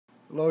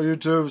Hello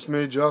YouTube, it's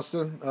me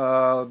Justin,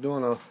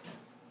 doing a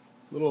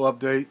little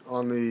update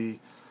on the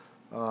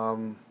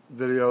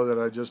video that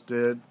I just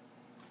did.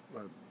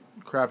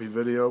 A crappy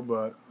video,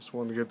 but I just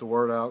wanted to get the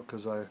word out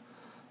because I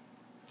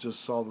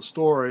just saw the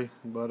story.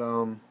 But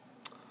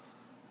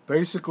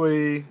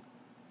basically,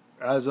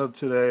 as of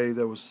today,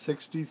 there was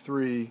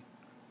 63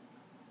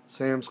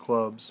 Sam's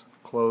Clubs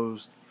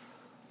closed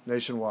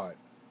nationwide.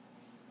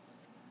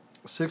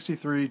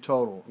 63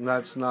 total, and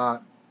that's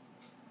not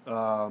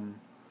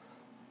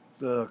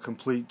the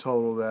complete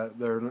total. That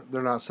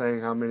they're not saying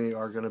how many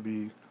are going to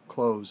be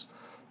closed,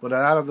 but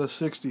out of the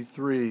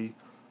 63,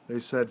 they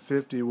said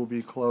 50 will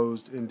be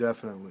closed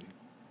indefinitely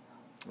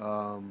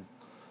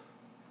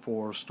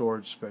for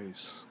storage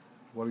space.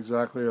 What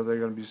exactly are they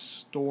going to be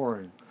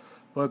storing?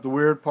 But the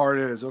weird part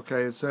is,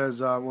 okay, it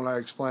says when I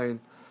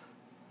explained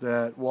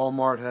that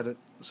Walmart had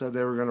said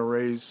they were going to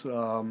raise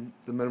the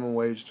minimum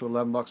wage to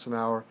 $11 an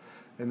hour,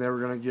 and they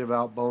were going to give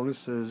out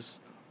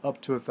bonuses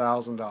up to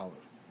 $1,000.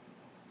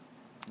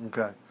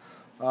 Okay.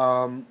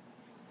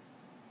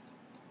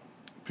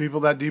 People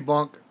that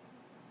debunk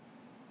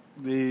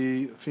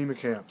the FEMA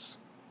camps.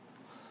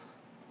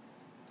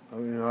 I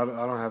mean, I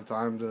don't have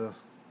time to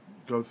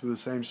go through the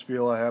same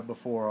spiel I had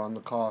before on the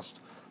cost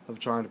of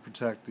trying to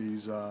protect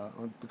these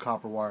the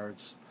copper wire.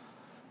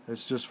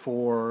 It's just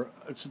for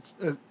it's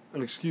an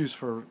excuse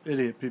for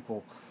idiot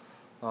people,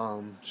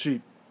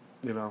 sheep.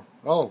 You know.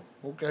 Oh,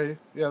 okay,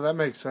 yeah, that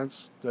makes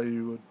sense that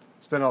you would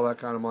spend all that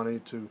kind of money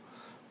to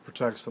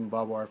protect some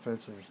barbed wire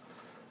fencing.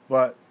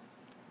 But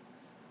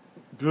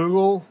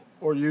Google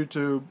or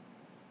YouTube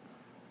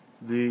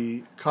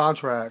the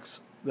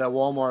contracts that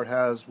Walmart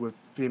has with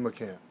FEMA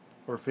camp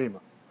or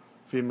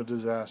FEMA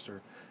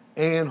disaster,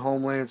 and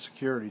Homeland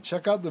Security.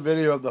 Check out the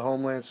video of the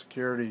Homeland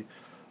Security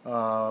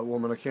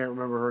woman, I can't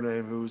remember her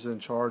name, who was in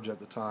charge at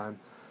the time.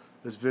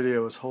 This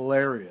video is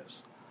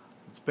hilarious.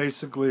 It's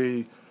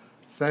basically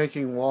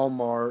thanking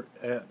Walmart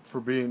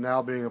for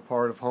now being a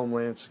part of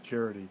Homeland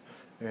Security,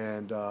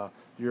 and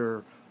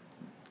you're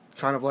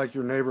kind of like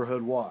your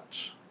neighborhood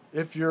watch.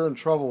 If you're in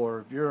trouble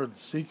or if you're in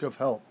seek of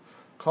help,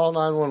 call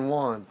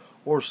 911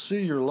 or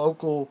see your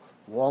local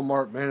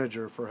Walmart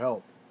manager for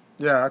help.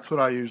 Yeah, that's what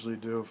I usually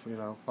do. If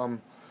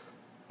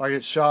I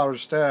get shot or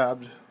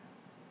stabbed,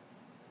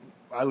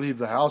 I leave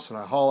the house and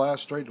I haul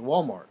ass straight to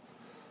Walmart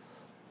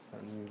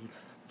and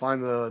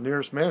find the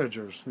nearest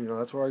managers.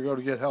 That's where I go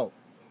to get help.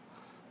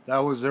 That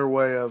was their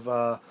way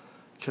of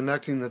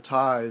connecting the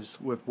ties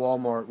with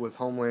Walmart with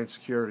Homeland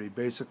Security,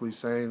 basically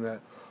saying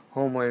that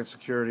Homeland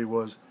Security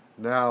was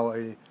now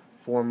a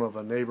form of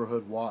a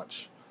neighborhood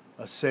watch,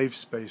 a safe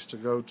space to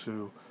go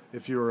to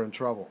if you were in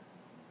trouble.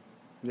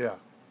 Yeah,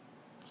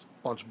 it's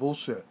a bunch of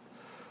bullshit.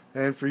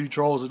 And for you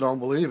trolls that don't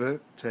believe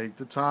it, take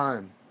the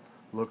time.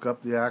 Look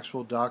up the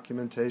actual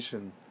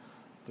documentation,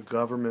 the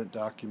government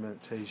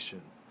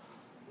documentation,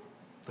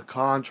 the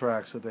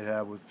contracts that they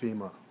have with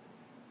FEMA,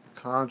 the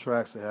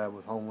contracts they have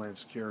with Homeland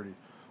Security,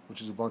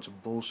 which is a bunch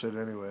of bullshit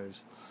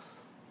anyways.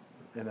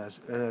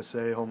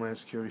 NSA, Homeland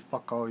Security,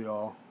 fuck all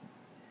y'all.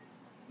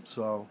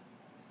 So,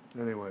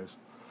 anyways,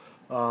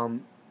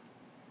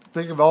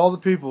 think of all the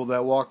people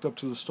that walked up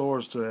to the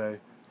stores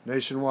today,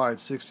 nationwide,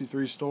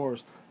 63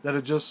 stores, that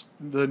had just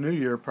the new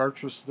year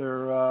purchased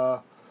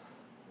their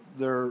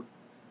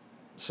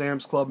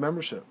Sam's Club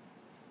membership.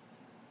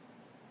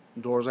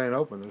 Doors ain't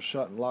open; they're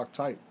shut and locked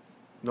tight.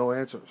 No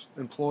answers.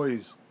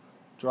 Employees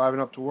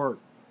driving up to work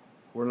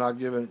were not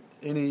given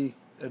any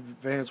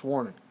advance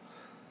warning,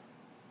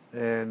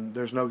 and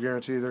there's no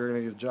guarantee they're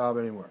going to get a job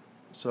anywhere.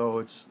 So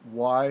it's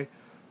why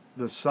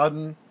the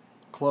sudden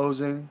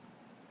closing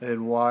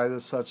and why the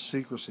such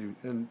secrecy.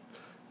 And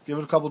give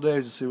it a couple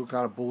days to see what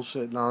kind of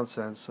bullshit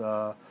nonsense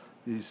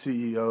these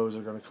CEOs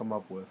are going to come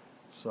up with.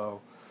 So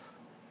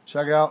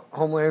check out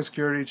Homeland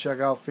Security,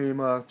 check out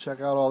FEMA,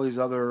 check out all these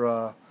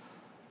other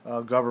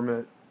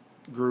government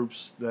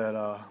groups that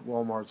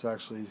Walmart's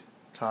actually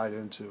tied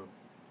into.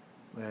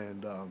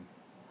 And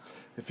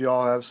if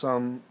y'all have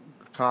some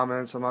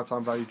comments, I'm not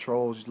talking about you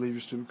trolls, you leave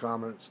your stupid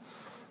comments,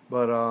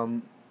 but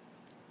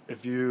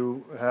if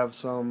you have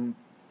some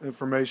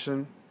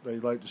information that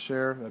you'd like to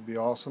share, that'd be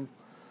awesome.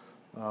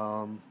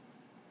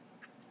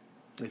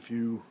 If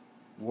you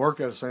work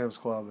at a Sam's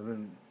Club and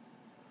then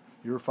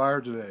you were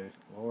fired today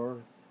or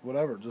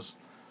whatever, just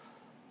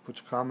put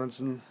your comments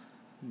in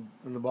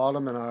the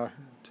bottom, and I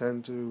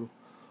tend to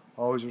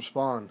always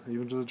respond,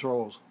 even to the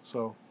trolls.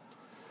 So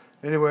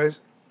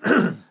anyways,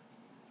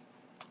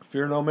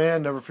 fear no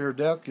man, never fear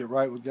death, get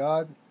right with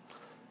God,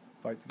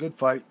 fight the good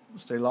fight,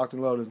 stay locked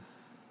and loaded.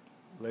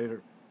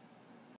 Later.